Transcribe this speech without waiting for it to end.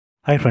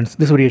Hi friends,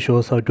 this video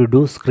shows how to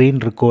do screen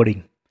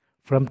recording.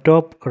 From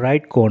top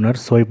right corner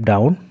swipe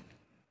down,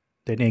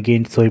 then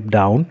again swipe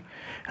down,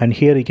 and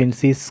here you can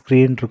see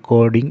screen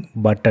recording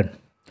button.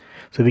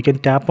 So we can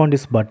tap on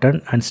this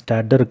button and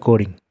start the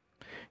recording.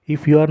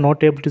 If you are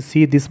not able to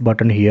see this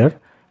button here,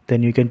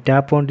 then you can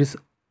tap on this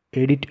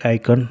edit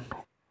icon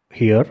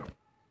here,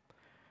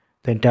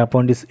 then tap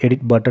on this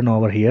edit button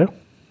over here.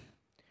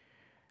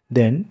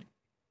 Then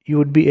you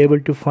would be able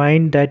to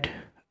find that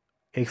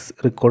X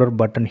recorder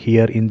button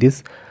here in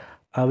this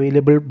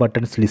available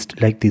buttons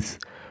list like this.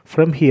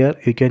 From here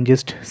you can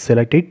just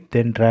select it,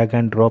 then drag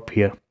and drop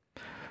here,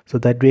 so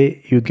that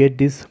way you get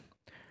this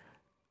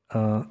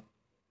uh,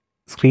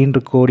 screen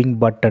recording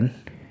button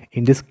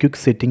in this quick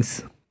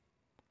settings.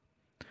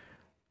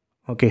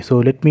 Okay, so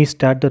let me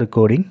start the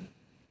recording.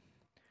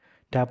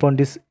 Tap on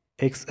this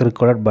X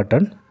recorder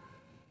button,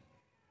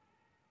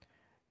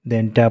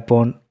 then tap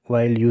on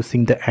while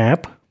using the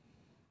app.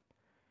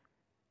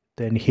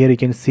 Then here you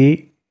can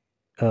see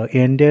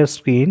entire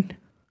screen,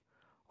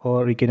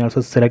 or you can also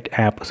select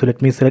app. So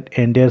let me select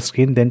entire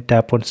screen, then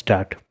tap on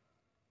start.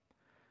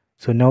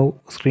 So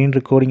now screen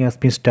recording has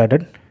been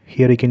started.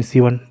 Here you can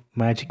see one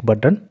magic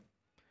button.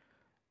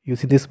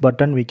 Using this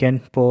button we can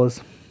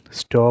pause,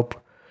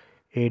 stop,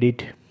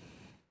 edit.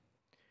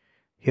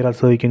 Here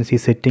also you can see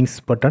settings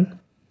button.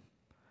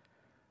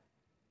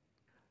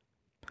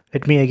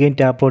 Let me again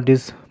tap on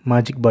this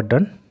magic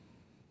button,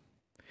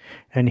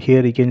 and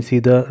here you can see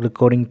the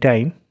recording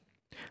time.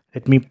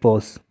 Let me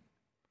pause.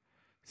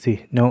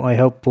 See, now I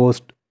have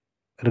paused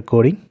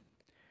recording.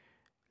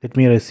 Let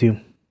me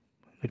resume.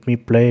 Let me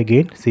play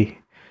again. See,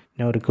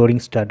 now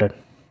recording started.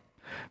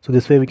 So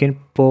this way we can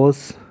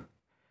pause,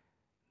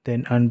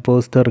 then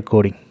unpause the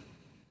recording.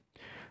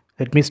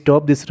 Let me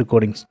stop this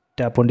recording.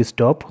 Tap on the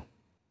stop.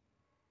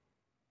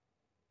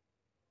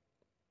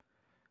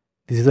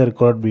 This is a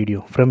recorded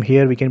video. From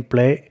here we can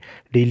play,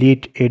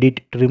 delete,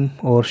 edit, trim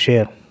or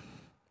share.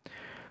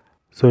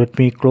 So let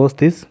me close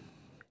this.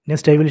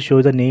 Next I will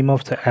show the name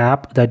of the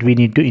app that we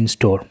need to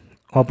install.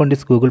 Open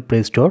this Google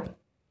Play Store.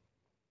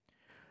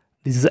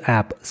 This is the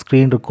app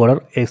Screen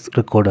Recorder X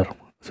Recorder.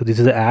 So this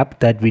is the app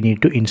that we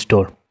need to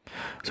install.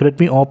 So let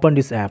me open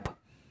this app.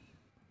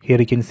 Here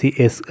you can see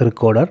X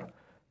Recorder.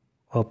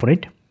 Open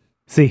it.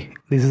 See,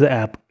 this is the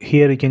app.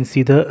 Here you can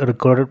see the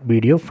recorded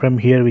video. From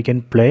here we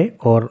can play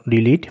or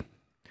delete.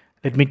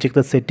 Let me check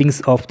the settings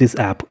of this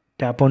app.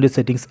 Tap on the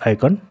settings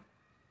icon,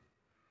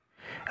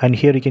 and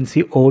here you can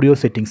see audio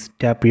settings.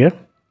 Tap here,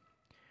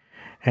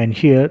 and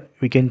here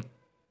we can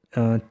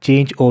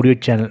change audio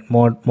channel,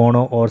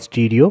 mono or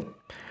stereo.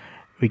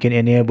 We can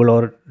enable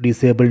or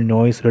disable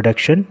noise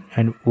reduction,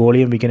 and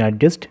volume we can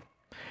adjust.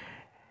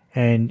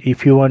 And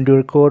if you want to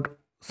record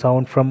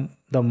sound from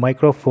the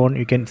microphone,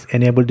 you can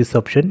enable this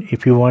option.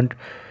 If you want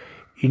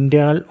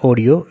internal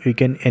audio, you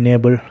can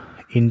enable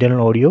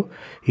internal audio.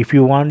 If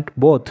you want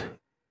both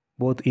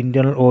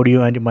internal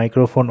audio and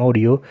microphone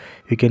audio,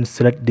 you can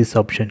select this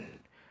option.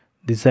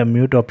 This is a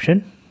mute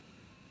option.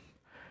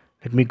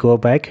 Let me go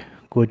back,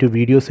 go to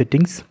video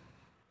settings,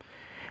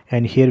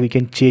 and here we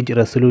can change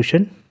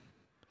resolution.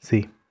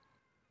 See,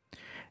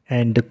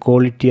 and the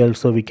quality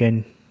also we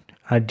can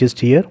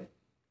adjust here,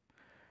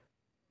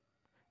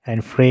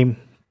 and frame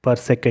per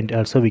second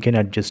also we can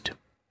adjust.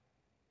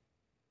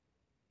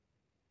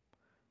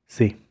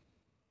 See,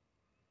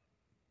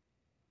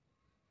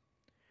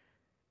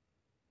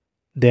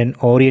 then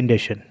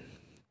orientation,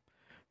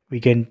 we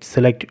can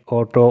select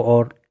auto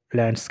or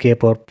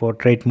landscape or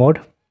portrait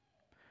mode.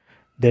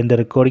 Then the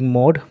recording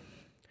mode,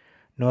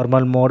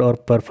 normal mode or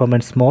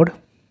performance mode.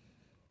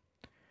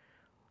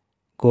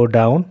 Go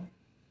down.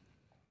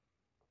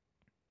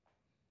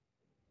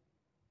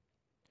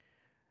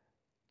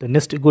 The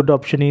next good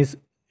option is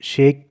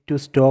shake to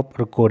stop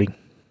recording.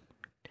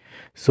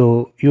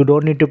 So you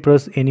don't need to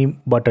press any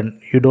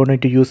button, you don't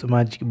need to use a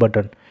magic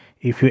button.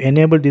 If you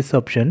enable this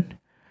option,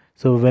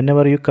 so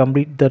whenever you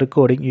complete the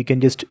recording, you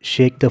can just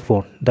shake the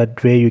phone.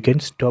 That way you can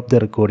stop the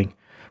recording.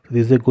 So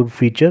this is a good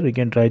feature. You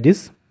can try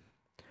this.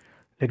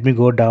 Let me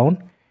go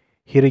down.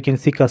 Here you can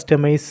see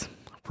customize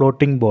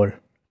floating ball.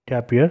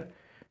 Tap here.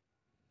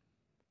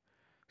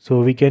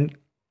 So we can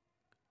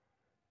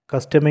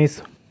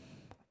customize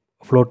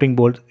floating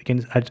ball. We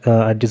can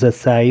adjust the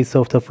size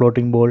of the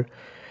floating ball.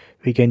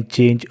 We can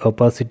change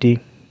opacity.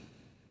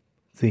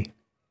 See,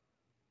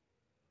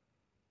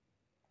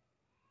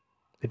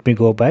 let me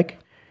go back.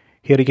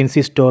 Here you can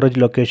see storage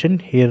location.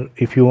 Here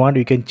if you want,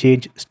 you can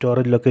change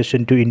storage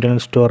location to internal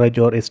storage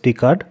or SD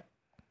card.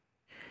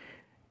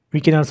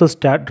 We can also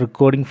start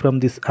recording from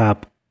this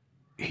app.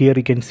 Here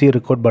you can see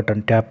record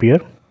button. Tap here,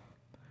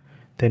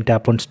 then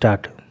tap on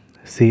start.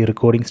 See,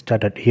 recording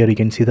started. Here you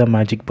can see the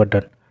magic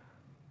button.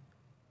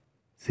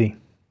 See,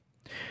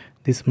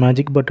 this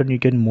magic button you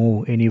can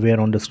move anywhere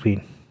on the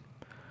screen.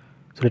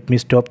 So let me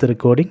stop the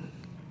recording.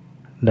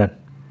 Done.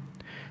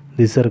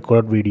 This is a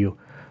recorded video.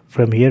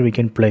 From here we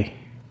can play.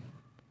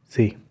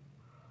 See.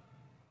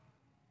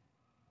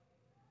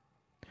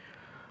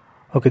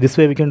 Okay, this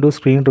way we can do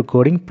screen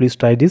recording. Please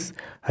try this.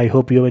 I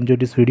hope you have enjoyed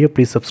this video.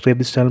 Please subscribe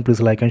this channel. Please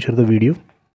like and share the video.